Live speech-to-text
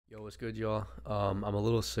What's good, y'all? I'm a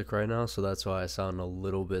little sick right now, so that's why I sound a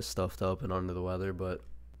little bit stuffed up and under the weather, but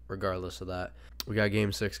regardless of that, we got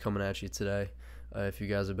Game 6 coming at you today. If you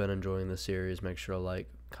guys have been enjoying this series, make sure to like,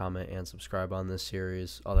 comment, and subscribe on this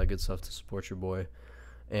series, all that good stuff to support your boy.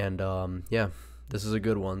 And, yeah, this is a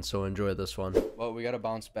good one, so enjoy this one. Well, we got to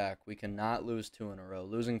bounce back. We cannot lose 2 in a row.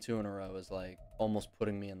 Losing 2 in a row is, like, almost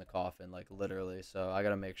putting me in the coffin, like, literally. So I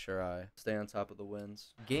got to make sure I stay on top of the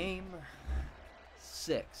wins. Game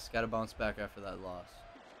 6. Got to bounce back after that loss.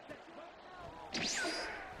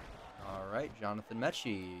 All right, Jonathan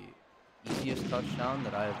Mechie. Easiest touchdown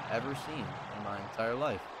that I've ever seen in my entire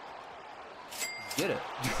life. Get it.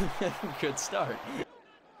 Good start.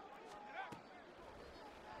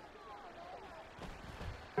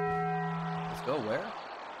 Let's go. Where?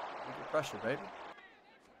 Look at pressure, baby.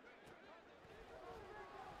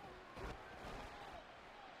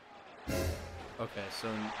 Okay, so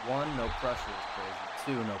 1, no pressure is crazy.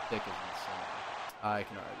 2, no pick is insane. I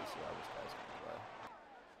can already see how this guy's gonna play.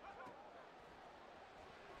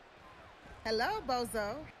 Hello, bozo.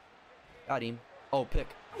 Got him. Oh, pick.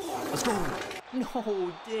 Let's go.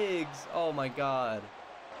 No, Diggs. Oh my god.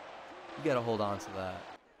 You gotta hold on to that.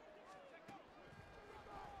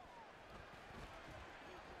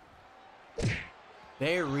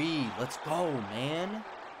 Barry, let's go, man.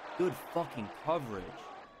 Good fucking coverage.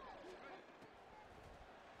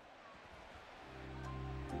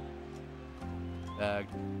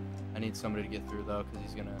 Bagged. I need somebody to get through though, because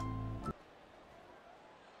he's gonna.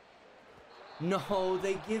 No,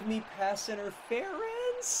 they give me pass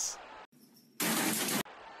interference?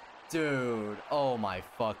 Dude, oh my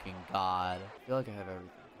fucking god. I feel like I have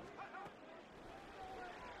everything.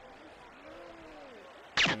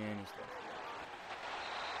 And he's still.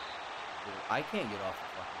 Dude, I can't get off the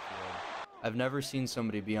fucking field. I've never seen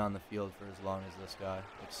somebody be on the field for as long as this guy.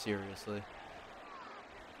 Like, seriously.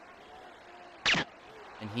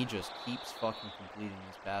 And he just keeps fucking completing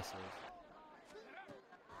these passes.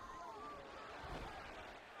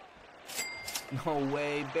 No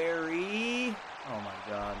way, Barry. Oh my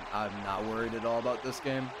god. I'm not worried at all about this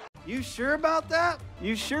game. You sure about that?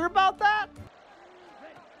 You sure about that?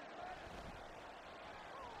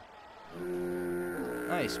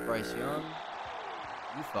 Nice, Bryce Young.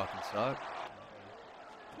 You fucking suck.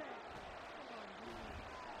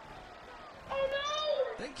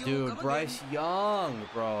 Dude, Bryce Young,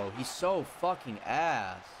 bro. He's so fucking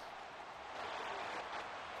ass.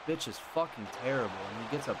 Bitch is fucking terrible, and he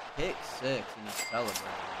gets a pick 6 and he's celebrating.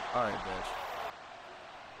 Alright, bitch.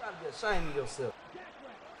 You gotta be ashamed of yourself.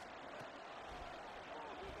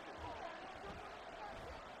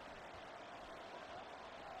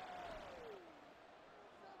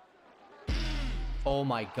 Oh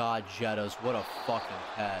my god, Jettas. What a fucking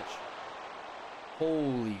catch.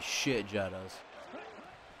 Holy shit, Jettas.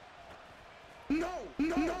 No,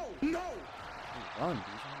 no, no, no. Run,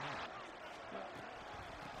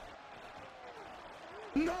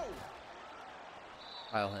 dude. No.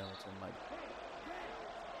 Kyle Hamilton, Mike.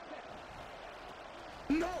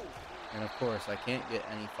 No. And of course, I can't get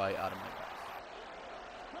any fight out of my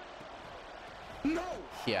guys. No.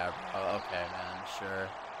 Yeah, bro. Okay, man. Sure.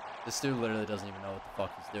 This dude literally doesn't even know what the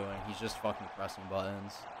fuck he's doing. He's just fucking pressing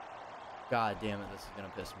buttons. God damn it, this is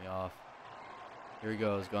gonna piss me off. Here he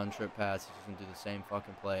goes, gun trip pass. He's just gonna do the same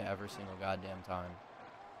fucking play every single goddamn time.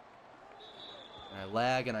 And I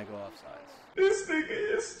lag and I go offsides. This nigga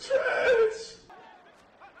is trash.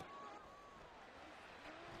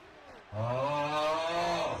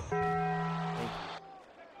 Oh. Thank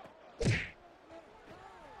you.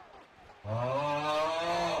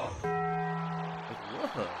 Oh. Like,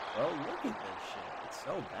 look, bro, look at this shit. It's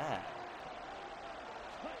so bad.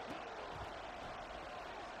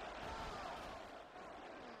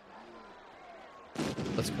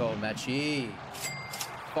 Let's go, Mechie.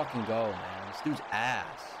 Fucking go, man. This dude's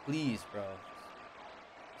ass. Please, bro.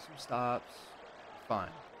 Some stops.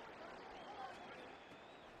 Fine.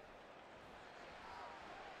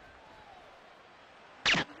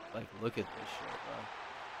 Like, look at this shit, bro.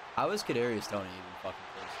 How is Kadarius Toney even fucking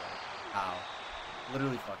first? Like, how?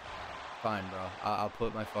 Literally fucking how? Fine, bro. I'll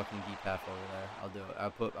put my fucking D-Path over there. I'll do it.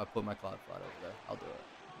 I'll put my cloud flat over there. I'll do it.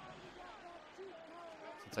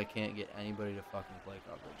 Since I can't get anybody to fucking play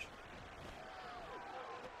coverage.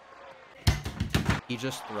 He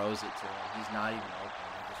just throws it to him. He's not even open.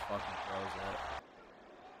 He just fucking throws it.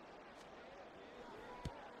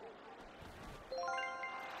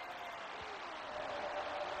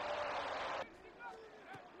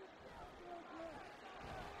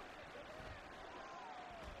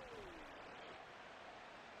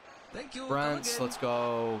 Thank you. Brents, let's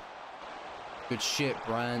go. Good shit,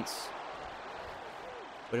 Brents.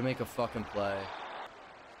 Way to make a fucking play.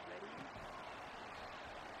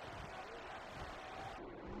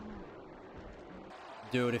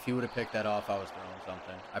 Dude, if he would have picked that off, I was throwing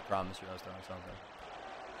something. I promise you I was throwing something.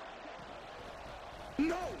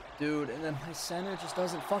 No! Dude, and then my center just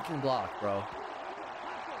doesn't fucking block, bro.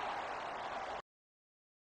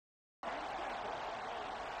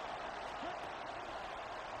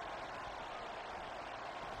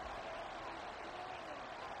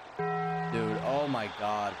 Dude, oh my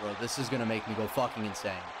god, bro. This is gonna make me go fucking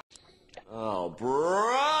insane. Oh,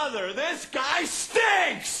 brother, this guy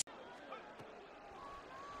stinks!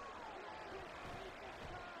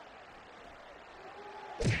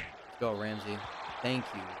 Let's go, Ramsey. Thank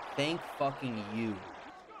you. Thank fucking you.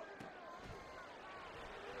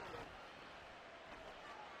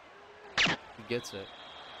 He gets it.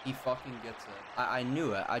 He fucking gets it. I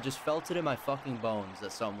knew it. I just felt it in my fucking bones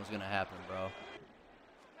that something was gonna happen, bro.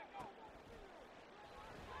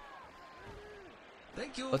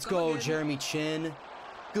 Thank you. Let's go, Jeremy Chin.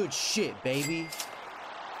 Good shit, baby.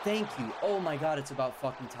 Thank you. Oh my god, it's about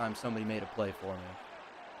fucking time somebody made a play for me.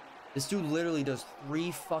 This dude literally does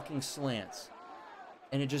 3 fucking slants.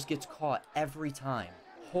 And it just gets caught every time.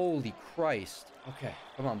 Holy Christ. Okay,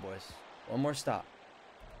 come on, boys. One more stop.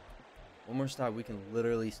 One more stop. We can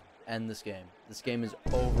literally end this game. This game is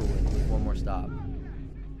over with one more stop.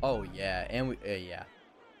 Oh, yeah. And we... yeah.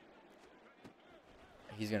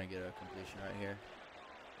 He's gonna get a completion right here.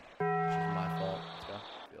 Which is my fault. Let's go.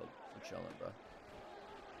 Field. We're chilling, bro.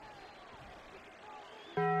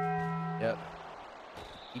 Yep.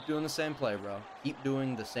 Keep doing the same play, bro. Keep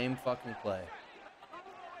doing the same fucking play.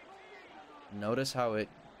 Notice how it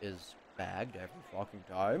is bagged every fucking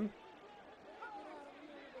time.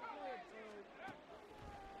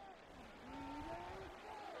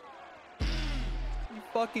 He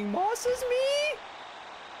fucking mosses me?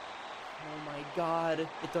 Oh my god.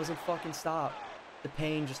 It doesn't fucking stop. The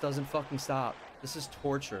pain just doesn't fucking stop. This is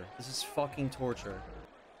torture. This is fucking torture.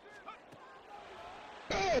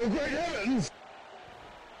 Oh, great heavens!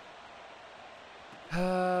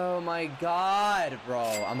 Oh my god, bro.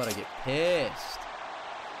 I'm gonna get pissed.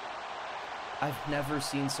 I've never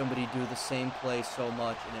seen somebody do the same play so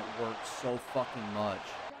much and it works so fucking much.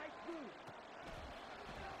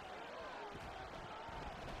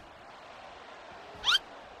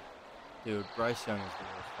 Dude, Bryce Young is the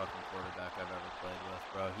worst fucking quarterback I've ever played with,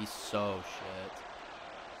 bro. He's so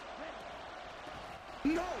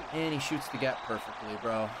shit. No! And he shoots the gap perfectly,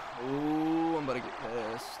 bro. Ooh, I'm about to get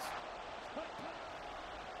pissed.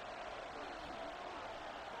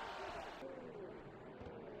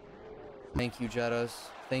 Thank you, Jettas.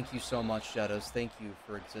 Thank you so much, Jettas. Thank you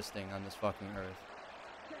for existing on this fucking earth.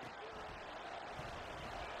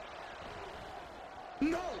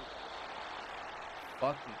 No!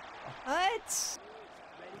 Fucking... What?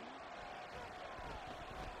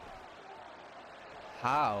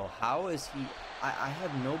 How? How is he... I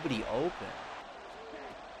have nobody open.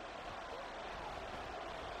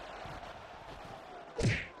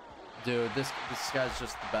 Dude, this guy's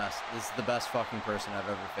just the best. This is the best fucking person I've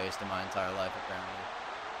ever faced in my entire life, apparently.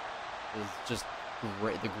 This is just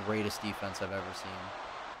great, the greatest defense I've ever seen.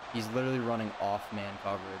 He's literally running off man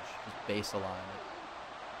coverage, just base align.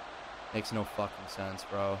 Makes no fucking sense,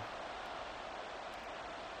 bro.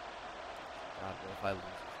 God, bro, if I lose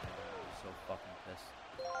this game, I'm gonna be so fucking pissed.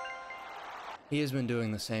 He has been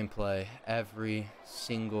doing the same play every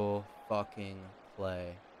single fucking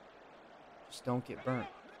play. Just don't get burnt.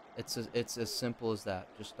 It's as simple as that.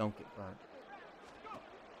 Just don't get burnt.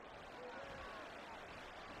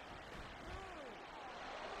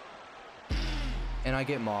 And I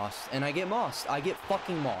get mossed. And I get mossed. I get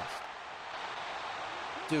fucking mossed.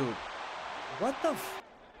 Dude. What the f...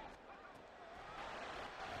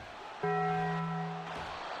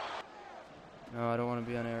 No, I don't want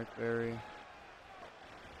to be on Eric Berry.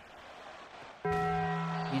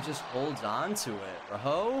 He just holds on to it,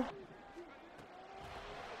 bro.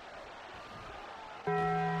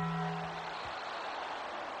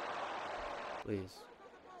 Please.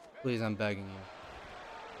 Please, I'm begging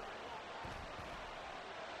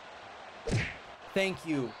you. Thank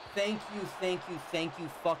you. Thank you, thank you, thank you,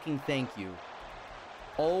 fucking thank you.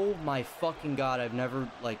 Oh my fucking god, I've never,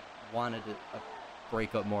 like, wanted a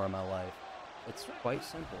breakup more in my life. It's quite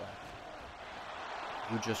simple,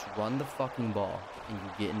 actually. You just run the fucking ball, and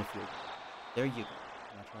you get in the field. There you go.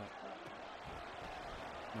 That's right.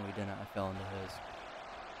 No, he didn't. I fell into his.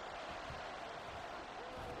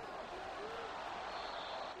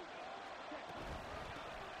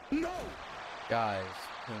 No! Guys,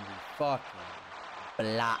 can we fucking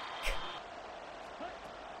block?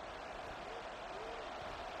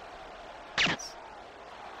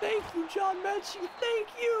 Thank you, John Mechie. Thank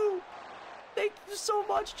you. Thank you so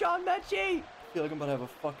much, John Mechie. I feel like I'm about to have a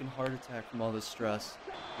fucking heart attack from all this stress.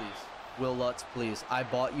 Please. Will Lutz, please. I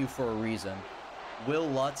bought you for a reason. Will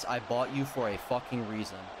Lutz, I bought you for a fucking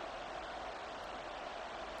reason.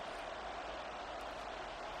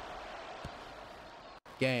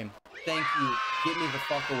 Game. Thank you. Get me the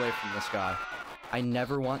fuck away from this guy. I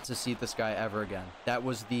never want to see this guy ever again. That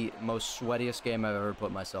was the most sweatiest game I've ever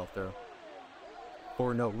put myself through.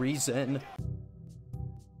 For no reason.